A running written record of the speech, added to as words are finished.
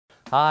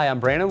Hi, I'm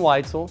Brandon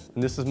Weitzel,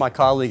 and this is my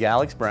colleague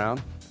Alex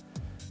Brown.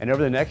 And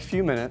over the next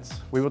few minutes,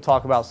 we will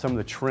talk about some of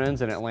the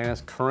trends in Atlanta's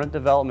current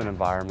development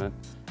environment,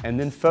 and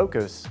then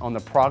focus on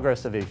the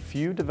progress of a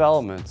few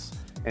developments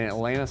in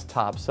Atlanta's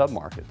top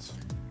submarkets.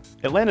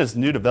 Atlanta's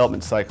new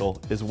development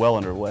cycle is well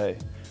underway,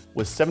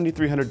 with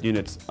 7,300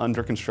 units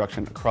under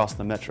construction across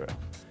the metro.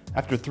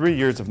 After 3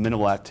 years of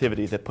minimal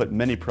activity that put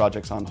many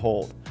projects on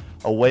hold,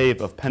 a wave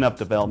of pent-up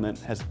development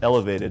has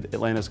elevated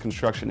Atlanta's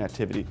construction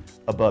activity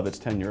above its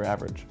 10-year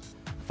average.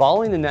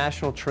 Following the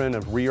national trend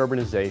of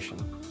reurbanization,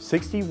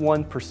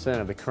 61%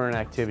 of the current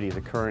activity is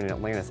occurring in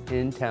Atlanta's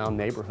in-town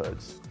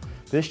neighborhoods.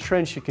 This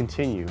trend should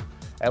continue,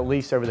 at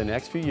least over the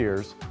next few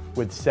years,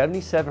 with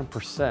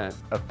 77%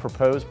 of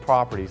proposed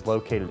properties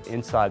located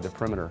inside the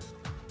perimeter.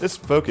 This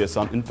focus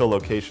on infill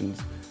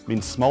locations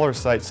means smaller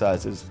site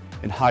sizes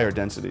and higher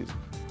densities.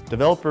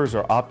 Developers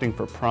are opting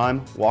for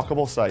prime,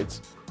 walkable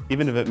sites,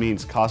 even if it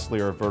means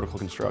costlier vertical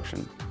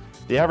construction.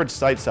 The average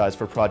site size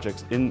for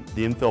projects in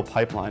the infill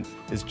pipeline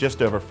is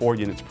just over 4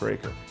 units per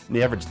acre, and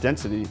the average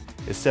density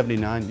is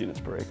 79 units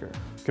per acre.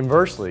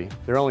 Conversely,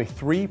 there are only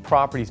 3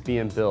 properties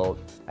being built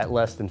at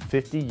less than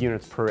 50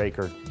 units per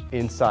acre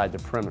inside the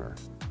perimeter.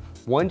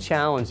 One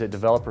challenge that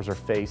developers are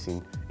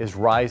facing is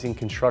rising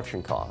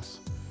construction costs.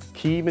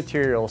 Key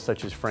materials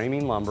such as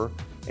framing lumber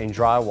and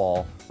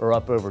drywall are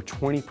up over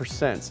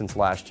 20% since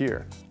last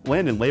year.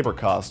 Land and labor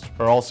costs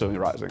are also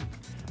rising.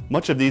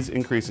 Much of these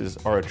increases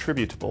are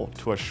attributable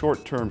to a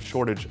short-term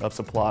shortage of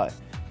supply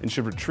and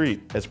should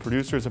retreat as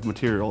producers of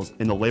materials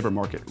in the labor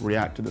market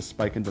react to the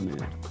spike in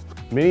demand.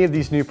 Many of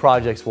these new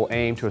projects will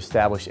aim to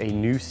establish a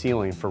new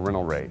ceiling for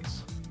rental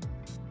rates.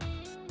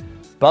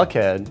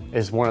 Buckhead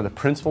is one of the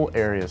principal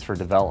areas for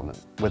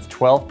development, with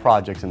 12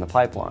 projects in the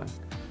pipeline.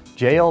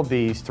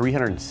 JLB's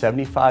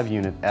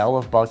 375-unit L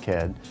of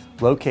Buckhead,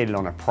 located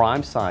on a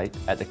prime site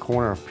at the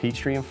corner of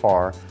Peachtree and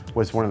Farr,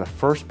 was one of the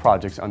first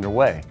projects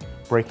underway,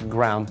 breaking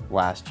ground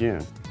last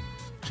June.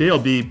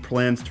 JLB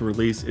plans to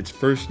release its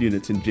first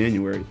units in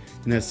January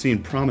and has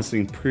seen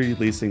promising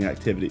pre-leasing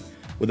activity,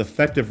 with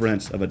effective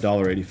rents of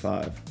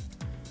 $1.85.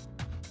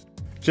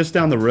 Just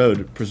down the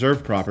road,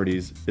 Preserve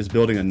Properties is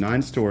building a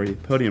 9-story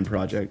podium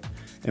project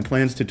and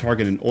plans to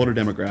target an older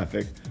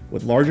demographic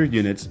with larger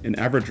units and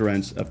average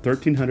rents of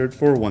 $1,300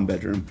 for a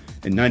 1-bedroom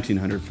and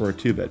 $1,900 for a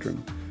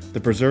 2-bedroom.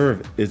 The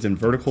Preserve is in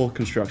vertical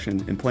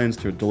construction and plans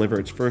to deliver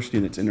its first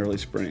units in early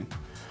spring.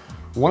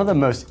 One of the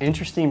most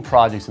interesting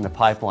projects in the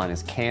pipeline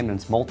is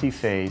Camden's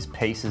multi-phase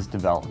Paces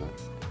development,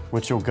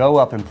 which will go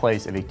up in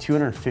place of a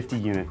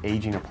 250-unit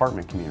aging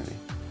apartment community.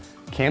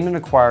 Camden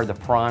acquired the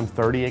prime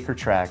 30-acre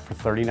tract for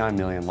 $39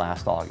 million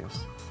last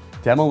August.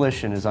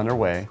 Demolition is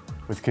underway,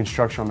 with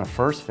construction on the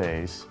first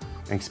phase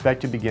and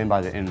expected to begin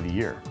by the end of the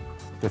year.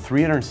 The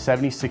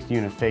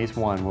 376-unit Phase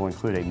 1 will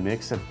include a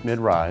mix of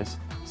mid-rise,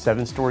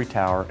 7-story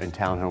tower, and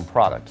townhome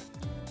product.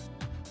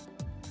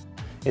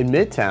 In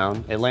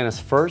Midtown, Atlanta's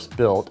first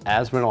built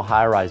as-rental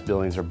high-rise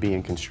buildings are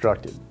being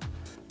constructed.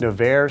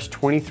 Novaire's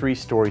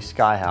 23-story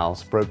Sky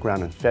House broke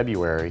ground in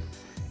February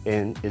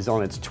and is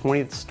on its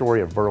 20th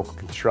story of vertical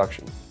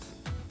construction.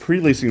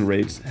 Pre-leasing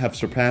rates have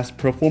surpassed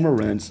pro forma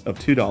rents of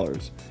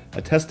 $2,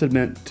 a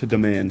testament to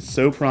demand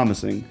so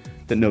promising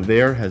that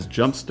Novaire has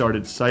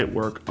jump-started site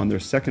work on their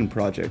second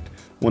project,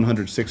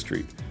 106th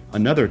Street,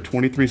 another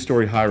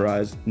 23-story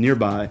high-rise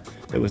nearby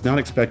that was not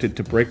expected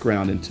to break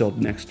ground until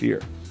next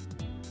year.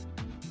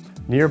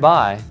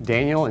 Nearby,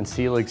 Daniel and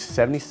Selig's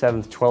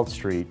 77th 12th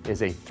Street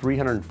is a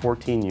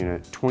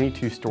 314-unit,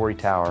 22-story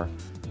tower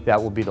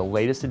that will be the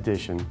latest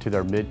addition to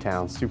their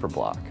Midtown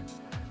superblock.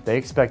 They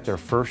expect their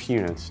first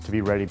units to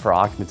be ready for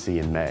occupancy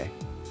in May.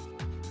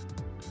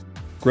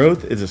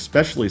 Growth is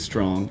especially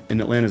strong in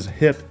Atlanta's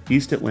hip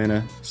East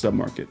Atlanta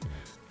submarket,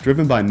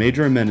 driven by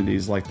major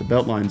amenities like the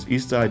Beltline's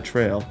East Side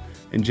Trail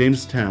and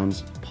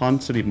Jamestown's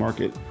Pond City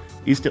Market.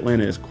 East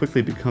Atlanta is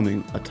quickly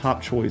becoming a top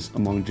choice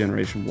among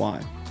Generation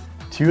Y.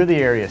 2 of the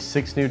area's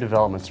 6 new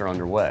developments are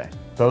underway,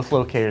 both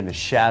located in the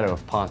shadow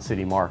of Pond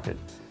City Market,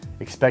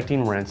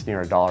 expecting rents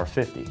near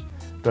 $1.50.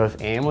 Both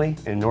Amley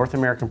and North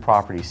American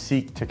Properties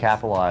seek to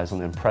capitalize on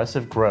the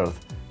impressive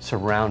growth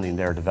surrounding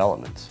their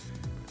developments.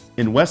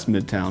 In West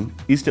Midtown,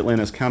 East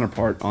Atlanta's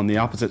counterpart on the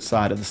opposite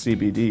side of the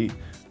CBD,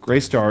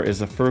 Greystar is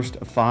the first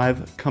of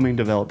 5 coming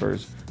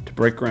developers to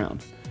break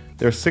ground.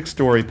 Their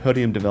 6-story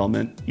podium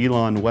development,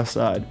 Elon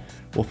Westside,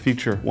 will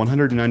feature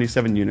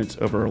 197 units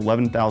over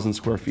 11,000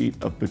 square feet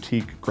of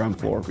boutique ground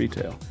floor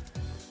retail.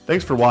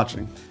 Thanks for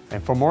watching.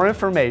 And for more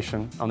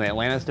information on the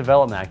Atlanta's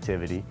development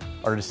activity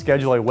or to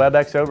schedule a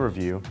WebEx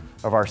overview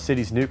of our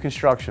city's new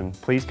construction,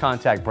 please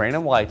contact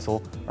Brandon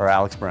Weitzel or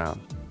Alex Brown.